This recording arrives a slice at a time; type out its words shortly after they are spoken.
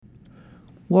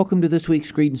Welcome to this week's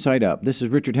Screed Side Up. This is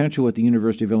Richard Henschel with the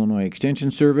University of Illinois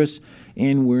Extension Service,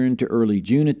 and we're into early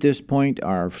June at this point.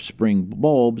 Our spring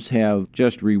bulbs have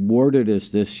just rewarded us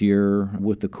this year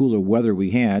with the cooler weather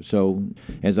we had. So,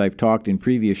 as I've talked in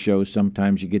previous shows,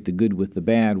 sometimes you get the good with the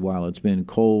bad. While it's been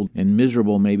cold and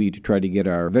miserable maybe to try to get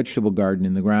our vegetable garden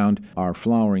in the ground, our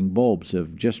flowering bulbs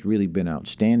have just really been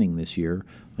outstanding this year.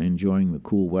 Enjoying the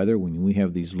cool weather. When we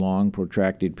have these long,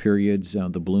 protracted periods,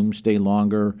 the blooms stay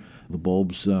longer, the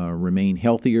bulbs remain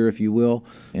healthier, if you will,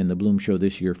 and the bloom show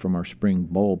this year from our spring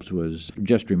bulbs was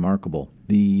just remarkable.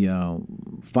 The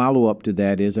follow-up to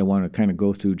that is I want to kind of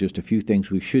go through just a few things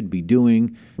we should be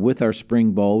doing with our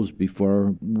spring bulbs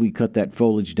before we cut that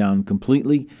foliage down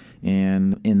completely,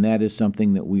 and that is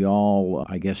something that we all,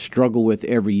 I guess, struggle with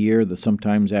every year, that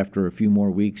sometimes after a few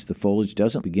more weeks the foliage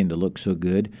doesn't begin to look so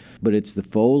good, but it's the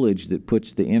foliage that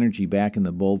puts the energy back in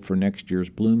the bulb for next year's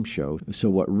bloom show. So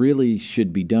what really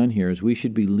should be done here is we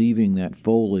should be leaving that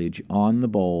foliage on the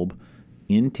bulb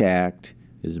intact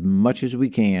as much as we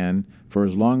can, for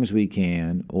as long as we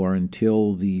can, or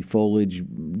until the foliage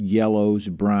yellows,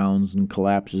 browns, and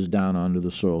collapses down onto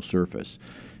the soil surface.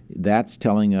 That's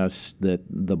telling us that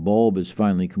the bulb has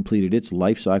finally completed its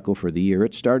life cycle for the year.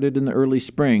 It started in the early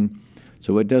spring,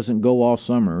 so it doesn't go all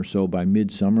summer. So by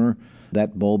midsummer,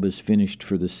 that bulb is finished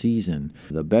for the season.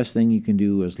 The best thing you can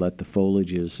do is let the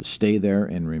foliages stay there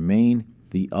and remain.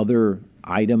 The other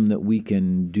item that we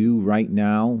can do right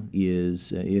now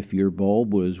is if your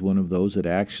bulb was one of those that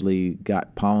actually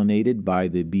got pollinated by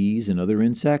the bees and other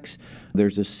insects,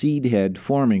 there's a seed head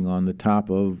forming on the top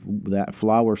of that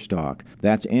flower stalk.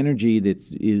 That's energy that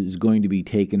is going to be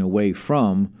taken away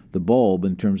from the bulb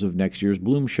in terms of next year's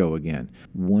bloom show again.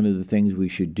 One of the things we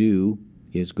should do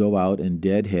is go out and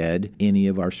deadhead any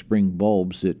of our spring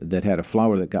bulbs that had a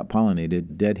flower that got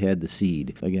pollinated, deadhead the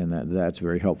seed. Again, that's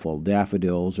very helpful.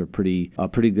 Daffodils are a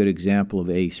pretty good example of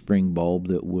a spring bulb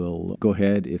that will go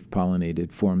ahead, if pollinated,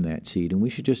 form that seed. And we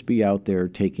should just be out there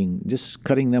just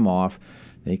cutting them off.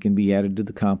 They can be added to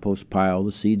the compost pile.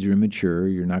 The seeds are immature.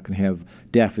 You're not going to have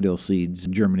daffodil seeds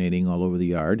germinating all over the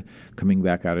yard, coming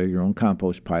back out of your own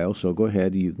compost pile. So go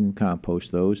ahead, you can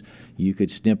compost those. You could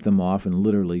snip them off and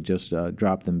literally just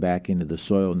drop them back into the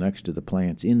soil next to the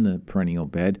plants in the perennial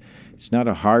bed. It's not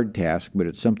a hard task, but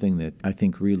it's something that I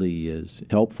think really is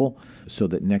helpful, so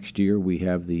that next year we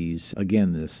have this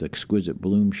exquisite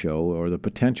bloom show, or the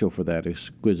potential for that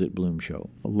exquisite bloom show.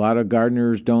 A lot of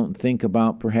gardeners don't think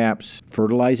about perhaps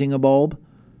fertilizing a bulb.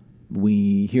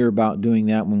 We hear about doing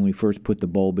that when we first put the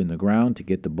bulb in the ground to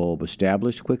get the bulb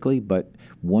established quickly, but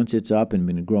once it's up and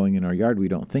been growing in our yard, we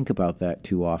don't think about that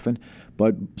too often.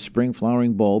 But spring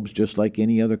flowering bulbs, just like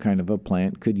any other kind of a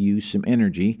plant, could use some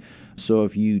energy. So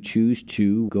if you choose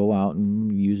to go out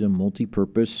and use a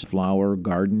multi-purpose flower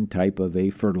garden type of a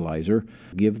fertilizer,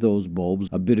 give those bulbs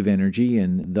a bit of energy,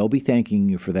 and they'll be thanking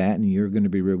you for that, and you're going to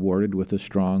be rewarded with a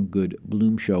strong, good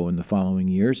bloom show in the following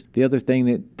years. The other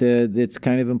thing that's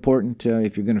kind of important,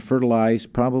 if you're going to fertilize,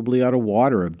 probably ought to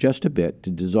water just a bit to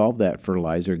dissolve that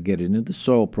fertilizer, get it into the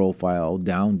soil profile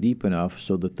down deep enough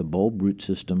so that the bulb root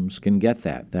systems can get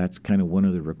that. That's kind of one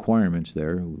of the requirements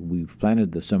there. We've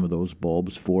planted some of those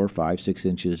bulbs 4, 5, 6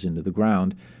 inches into the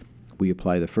ground. We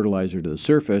apply the fertilizer to the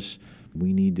surface.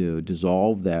 We need to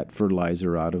dissolve that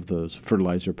fertilizer out of the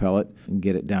fertilizer pellet and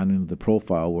get it down into the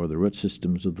profile where the root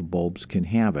systems of the bulbs can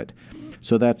have it.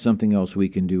 So that's something else we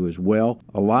can do as well.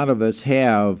 A lot of us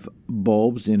have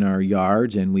bulbs in our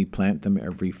yards and we plant them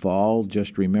every fall.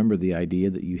 Just remember the idea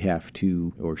that you have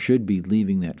to, or should be,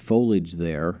 leaving that foliage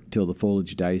there till the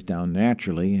foliage dies down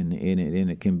naturally, and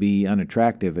it can be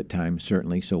unattractive at times,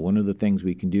 certainly. So one of the things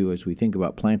we can do as we think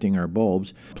about planting our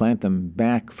bulbs, plant them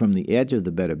back from the edge of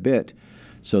the bed a bit,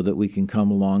 so that we can come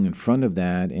along in front of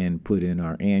that and put in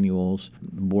our annuals,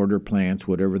 border plants,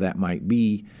 whatever that might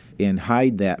be, and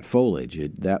hide that foliage.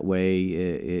 That way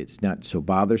it's not so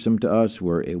bothersome to us.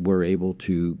 We're able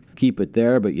to keep it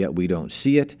there, but yet we don't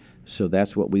see it. So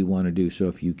that's what we want to do. So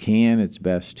if you can, it's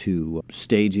best to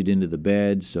stage it into the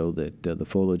bed so that the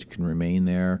foliage can remain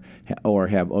there, or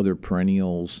have other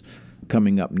perennials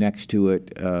coming up next to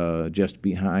it, just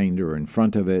behind or in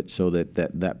front of it, so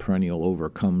that perennial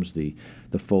overcomes the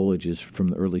foliages from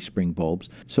the early spring bulbs.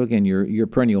 So again, your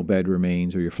perennial bed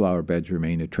remains, or your flower beds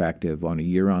remain attractive on a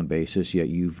year-round basis, yet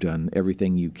you've done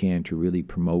everything you can to really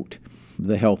promote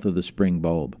the health of the spring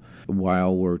bulb.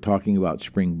 While we're talking about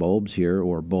spring bulbs here,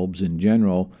 or bulbs in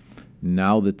general,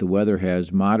 now that the weather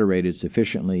has moderated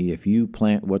sufficiently, if you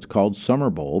plant what's called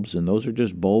summer bulbs, and those are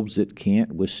just bulbs that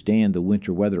can't withstand the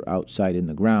winter weather outside in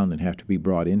the ground and have to be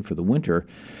brought in for the winter,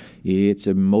 it's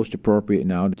most appropriate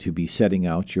now to be setting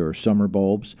out your summer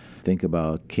bulbs. Think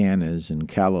about cannas and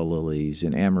calla lilies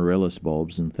and amaryllis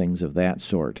bulbs and things of that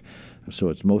sort. So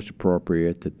it's most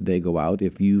appropriate that they go out.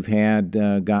 If you've had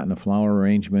gotten a flower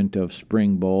arrangement of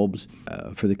spring bulbs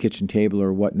for the kitchen table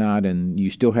or whatnot, and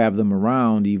you still have them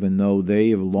around, even though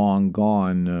they have long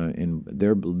gone and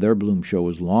their bloom show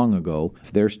was long ago,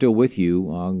 if they're still with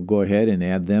you, go ahead and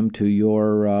add them to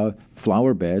your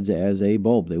flower beds as a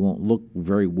bulb. They won't look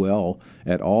very well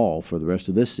at all for the rest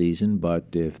of this season, but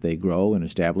if they grow and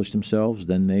establish themselves,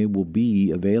 then they will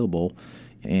be available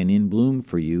and in bloom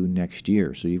for you next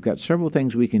year. So you've got several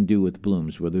things we can do with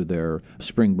blooms, whether they're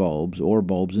spring bulbs or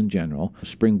bulbs in general.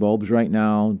 Spring bulbs right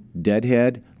now,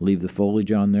 deadhead, leave the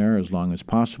foliage on there as long as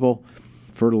possible.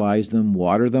 Fertilize them,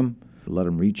 water them, let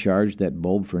them recharge that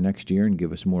bulb for next year and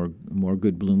give us more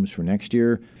good blooms for next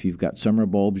year. If you've got summer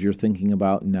bulbs you're thinking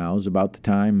about, now is about the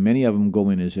time. Many of them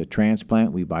go in as a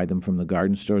transplant. We buy them from the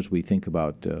garden stores. We think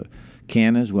about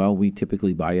cannas. Well, we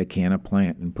typically buy a canna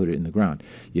plant and put it in the ground.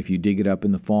 If you dig it up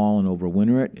in the fall and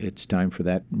overwinter it, it's time for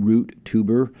that root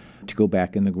tuber to go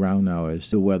back in the ground now as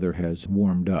the weather has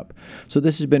warmed up. So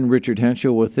this has been Richard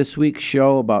Hentschel with this week's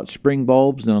show about spring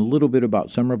bulbs and a little bit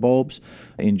about summer bulbs.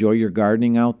 Enjoy your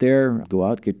gardening out there. Go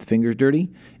out, get the fingers dirty,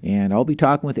 and I'll be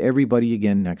talking with everybody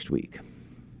again next week.